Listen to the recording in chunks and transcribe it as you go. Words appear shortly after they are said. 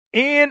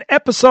In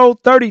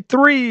episode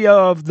 33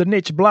 of the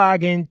Niche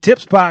Blogging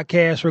Tips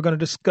Podcast, we're going to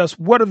discuss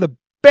what are the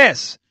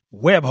best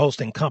web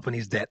hosting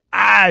companies that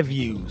I've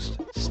used.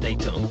 Stay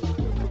tuned.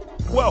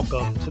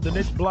 Welcome to the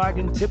Niche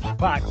Blogging Tips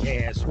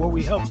Podcast, where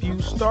we help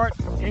you start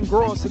and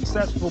grow a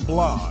successful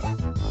blog.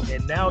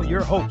 And now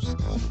your host,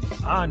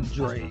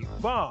 Andre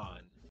Vaughn.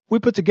 We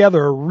put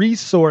together a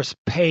resource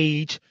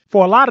page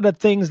for a lot of the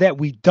things that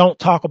we don't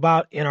talk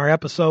about in our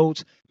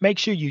episodes. Make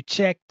sure you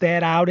check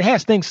that out. It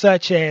has things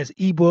such as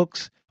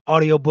ebooks,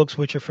 audiobooks,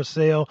 which are for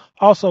sale.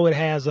 Also, it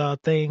has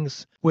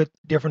things with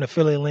different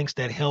affiliate links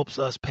that helps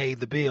us pay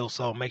the bill.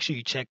 So make sure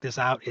you check this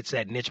out. It's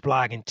at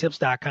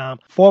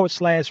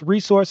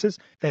nichebloggingtips.com/resources.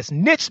 That's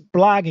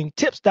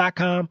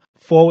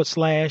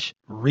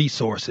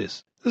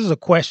nichebloggingtips.com/resources. This is a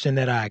question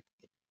that I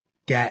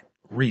got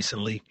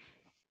recently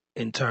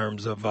in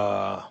terms of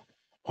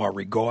or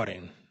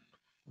regarding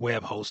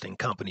web hosting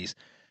companies.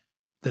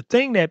 The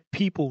thing that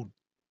people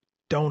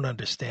don't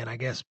understand, I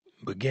guess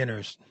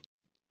beginners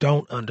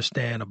don't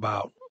understand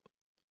about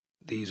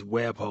these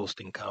web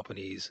hosting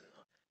companies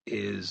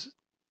is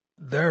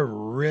they're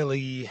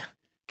really,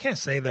 can't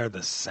say they're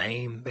the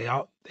same. They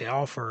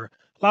offer, a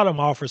lot of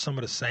them offer some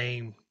of the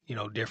same,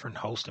 different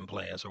hosting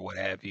plans or what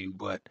have you,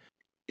 but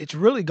it's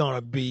really going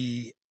to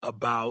be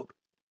about,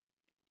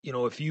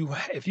 if you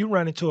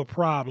run into a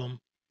problem,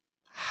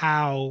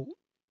 how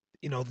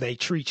they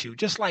treat you.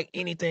 Just like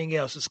anything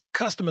else, it's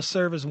customer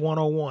service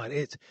 101.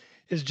 It's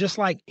just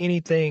like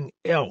anything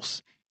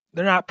else.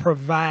 They're not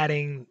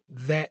providing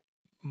that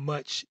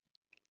much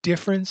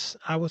difference,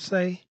 I would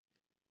say,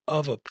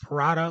 of a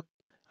product.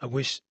 I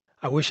wish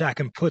I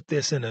can put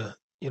this in a,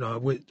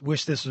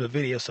 wish this was a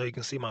video so you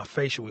can see my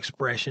facial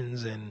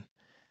expressions and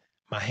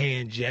my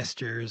hand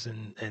gestures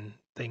and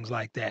things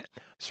like that.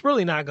 It's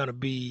really not going to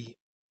be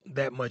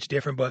that much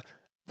different, but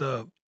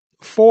the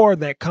four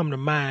that come to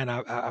mind,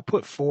 I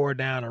put four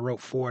down. I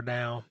wrote four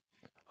down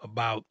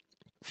about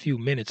a few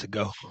minutes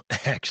ago,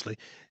 actually,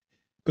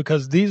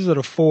 because these are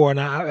the four, and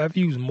I've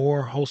used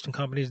more hosting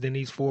companies than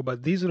these four,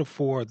 but these are the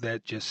four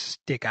that just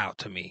stick out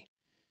to me.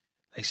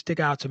 They stick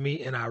out to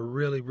me, and I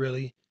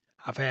really,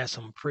 I've had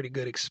some pretty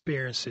good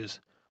experiences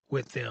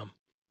with them.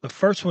 The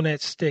first one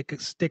that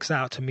sticks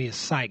out to me is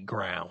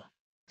SiteGround.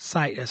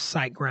 Site is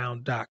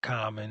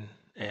siteground.com,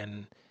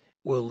 and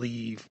we'll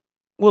leave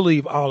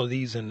all of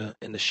these in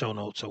the show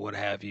notes or what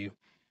have you.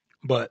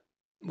 But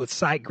with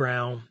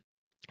SiteGround,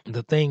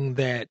 the thing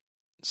that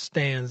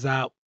stands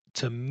out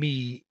to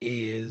me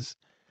is,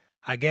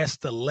 I guess,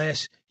 the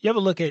less you ever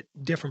look at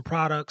different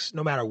products,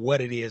 no matter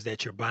what it is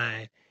that you're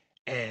buying,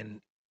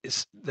 and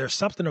there's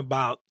something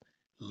about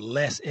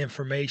less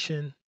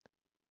information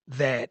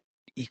that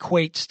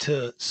equates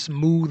to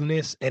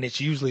smoothness, and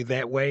it's usually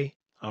that way.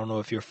 I don't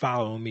know if you're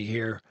following me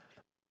here.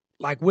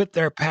 Like with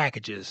their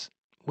packages,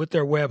 with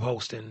their web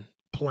hosting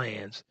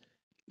plans,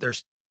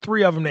 there's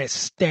three of them that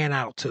stand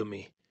out to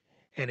me.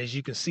 And as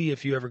you can see,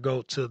 if you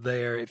go to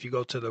their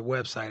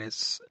website,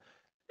 it's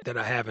that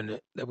I have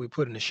that we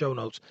put in the show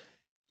notes,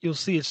 you'll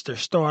see it's their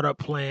startup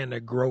plan, their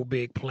grow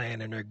big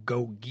plan, and their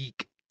go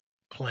geek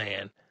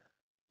plan.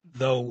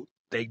 Though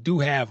they do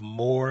have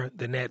more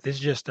than that. This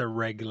is just their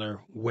regular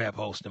web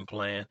hosting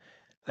plan.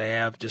 They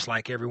have, just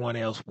like everyone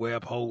else,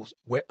 WordPress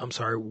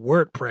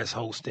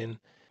hosting,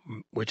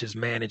 which is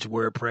managed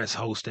WordPress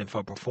hosting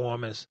for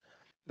performance.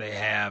 They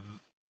have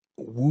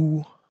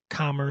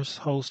WooCommerce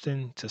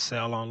hosting to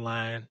sell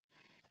online.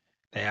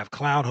 They have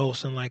cloud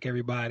hosting like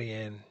everybody,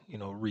 and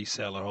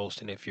reseller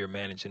hosting if you're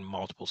managing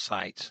multiple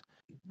sites.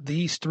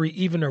 These three,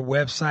 even their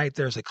website,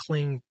 there's a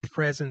clean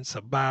presence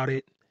about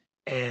it,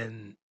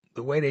 and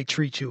the way they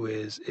treat you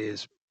is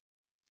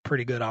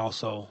pretty good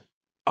also.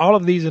 All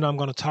of these that I'm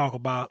going to talk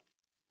about,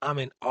 I'm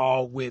in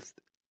awe with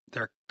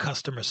their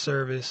customer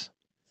service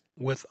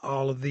with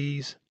all of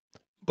these,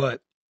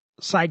 but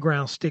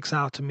SiteGround sticks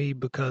out to me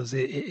because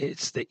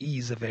it's the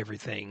ease of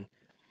everything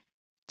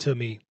to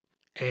me.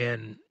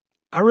 And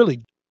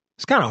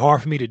it's kind of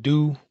hard for me to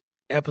do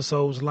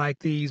episodes like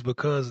these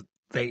because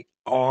they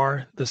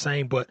are the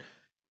same, but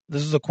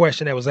this is a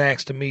question that was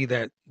asked to me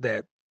that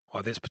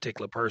or this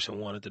particular person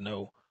wanted to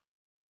know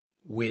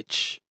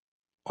which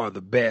are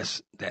the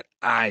best that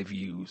I've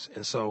used.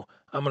 And so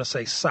I'm going to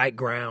say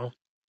SiteGround.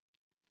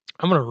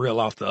 I'm going to reel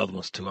off the other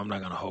ones too. I'm not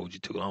going to hold you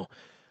too long.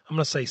 I'm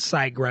going to say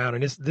SiteGround,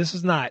 and this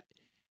is not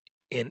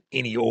in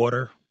any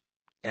order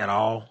at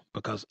all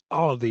because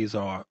all of these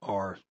are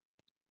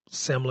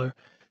similar.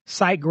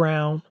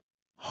 SiteGround,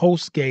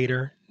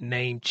 HostGator,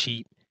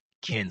 Namecheap,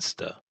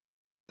 Kinsta.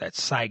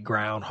 That's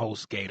SiteGround,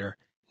 HostGator,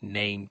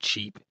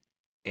 Namecheap,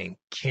 and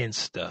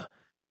Kinsta.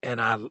 And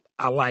I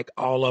like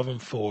all of them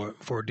for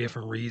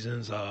different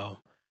reasons.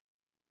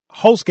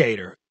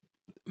 HostGator,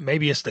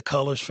 maybe it's the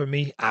colors for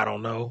me. I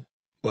don't know.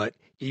 But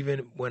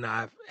even when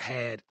I've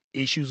had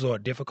issues or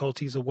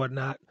difficulties or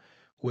whatnot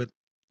with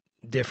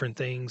different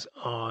things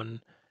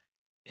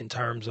in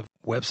terms of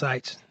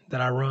websites that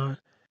I run,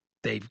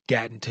 they've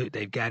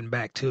gotten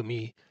back to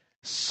me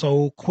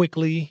so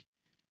quickly,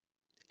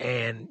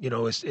 and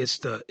it's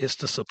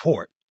the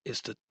support.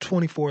 It's the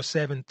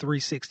 24/7,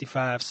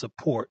 365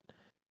 support.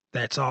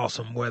 That's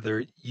awesome.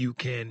 Whether you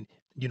can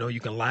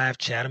live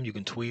chat them, you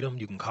can tweet them,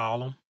 you can call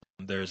them.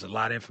 There's a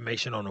lot of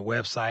information on the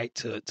website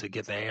to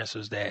get the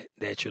answers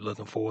that you're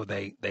looking for.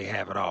 They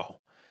have it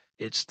all.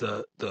 It's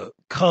the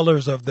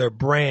colors of their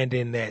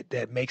branding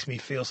that makes me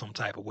feel some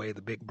type of way.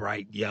 The big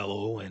bright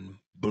yellow and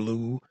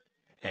blue,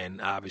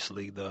 and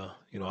obviously I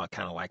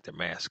kind of like their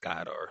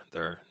mascot or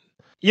their,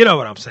 you know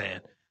what I'm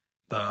saying.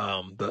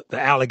 The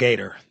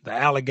alligator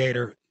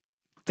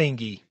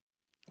thingy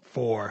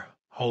for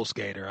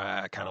HostGator.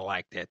 I kind of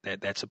like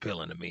that. That's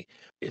appealing to me.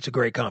 It's a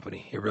great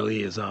company. It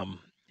really is.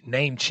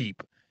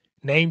 Namecheap.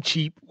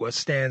 Namecheap, what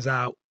stands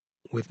out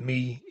with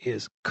me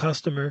is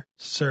customer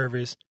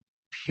service,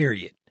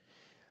 period.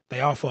 They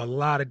offer a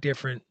lot of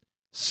different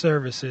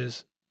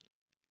services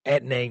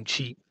at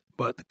Namecheap,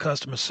 but the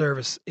customer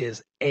service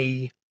is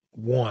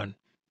A1.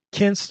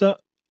 Kinsta,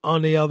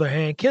 on the other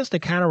hand,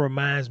 Kinsta kind of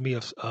reminds me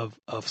of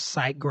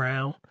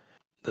SiteGround.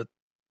 The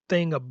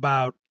thing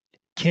about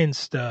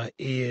Kinsta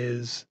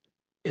is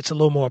it's a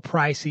little more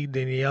pricey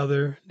than the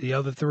other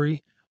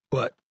three,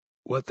 but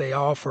what they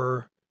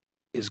offer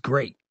is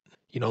great.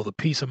 The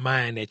peace of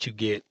mind that you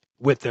get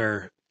with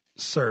their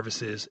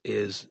services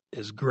is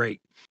great.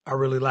 I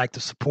really like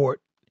the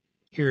support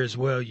here as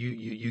well.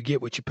 You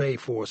get what you pay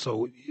for,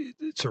 so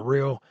it's a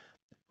real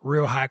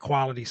high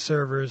quality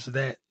servers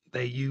that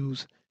they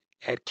use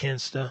at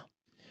Kinsta.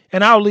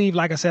 And I'll leave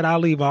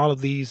all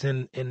of these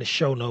in the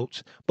show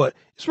notes, but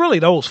it's really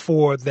those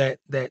four that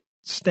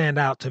stand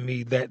out to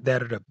me that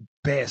are the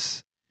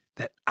best,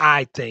 that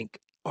I think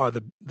are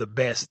the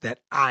best that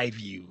I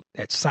view.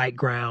 That's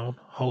SiteGround,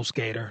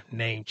 HostGator,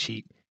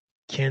 Namecheap,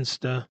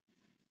 Kinsta,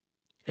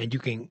 and you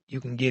can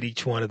get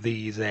each one of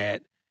these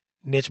at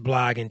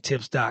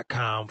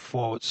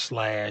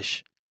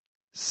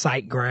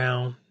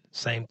nichebloggingtips.com/SiteGround.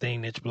 Same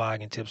thing,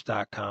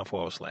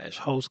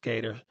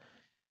 nichebloggingtips.com/HostGator.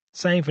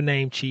 Same for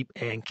Namecheap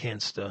and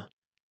Kinsta.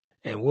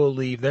 And we'll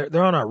leave,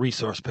 they're on our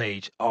resource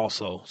page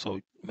also,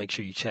 so make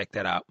sure you check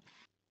that out.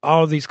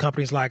 All of these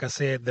companies, like I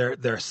said,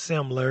 they're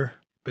similar,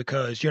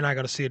 because you're not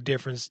going to see a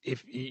difference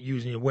if you're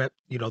using the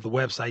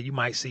website. You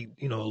might see,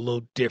 a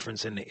little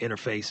difference in the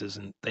interfaces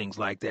and things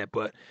like that,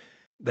 but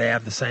they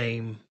have the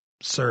same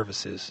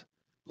services.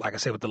 Like I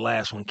said, with the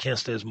last one,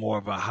 Kinsta is more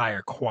of a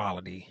higher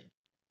quality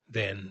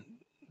than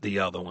the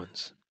other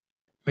ones.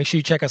 Make sure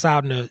you check us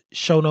out in the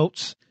show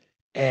notes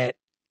at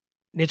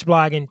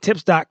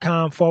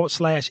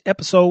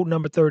nichebloggingtips.com/episode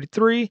number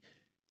 33.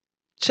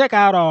 Check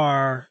out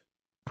our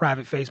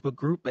private Facebook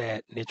group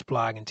at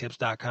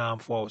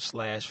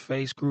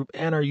nichebloggingtips.com/face group,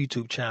 and our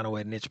YouTube channel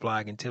at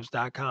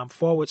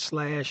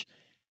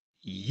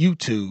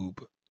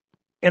nichebloggingtips.com/YouTube.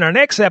 In our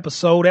next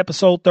episode,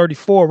 episode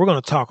 34, we're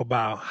going to talk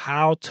about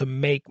how to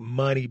make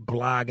money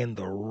blogging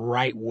the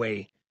right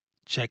way.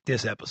 Check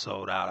this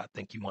episode out. I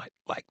think you might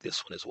like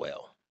this one as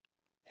well.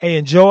 Hey,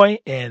 enjoy,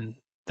 and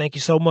thank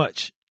you so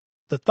much.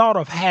 The thought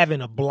of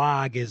having a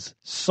blog is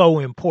so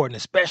important,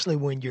 especially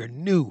when you're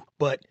new.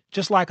 But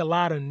just like a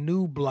lot of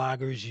new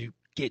bloggers, you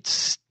get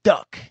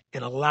stuck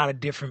in a lot of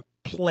different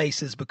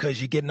places because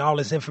you're getting all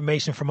this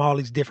information from all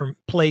these different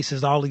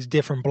places, all these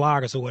different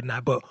bloggers or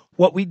whatnot. But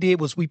what we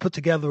did was we put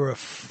together a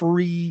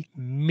free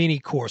mini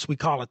course. We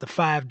call it the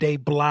 5-day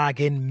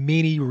blogging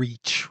mini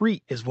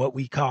retreat is what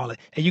we call it.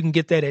 And you can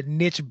get that at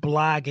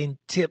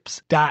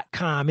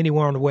nichebloggingtips.com,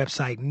 anywhere on the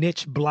website,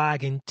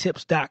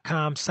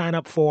 nichebloggingtips.com. Sign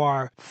up for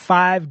our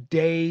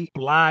 5-day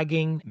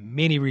blogging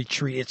mini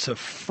retreat. It's a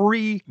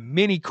free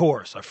mini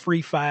course, a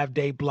free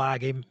 5-day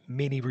blogging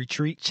mini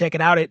retreat. Check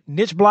it out at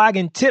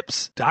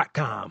nichebloggingtips.com.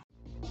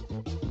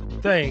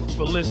 Thanks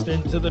for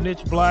listening to the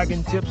Niche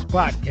Blogging Tips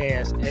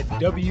podcast at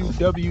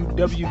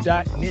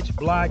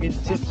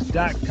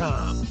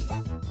www.nichebloggingtips.com.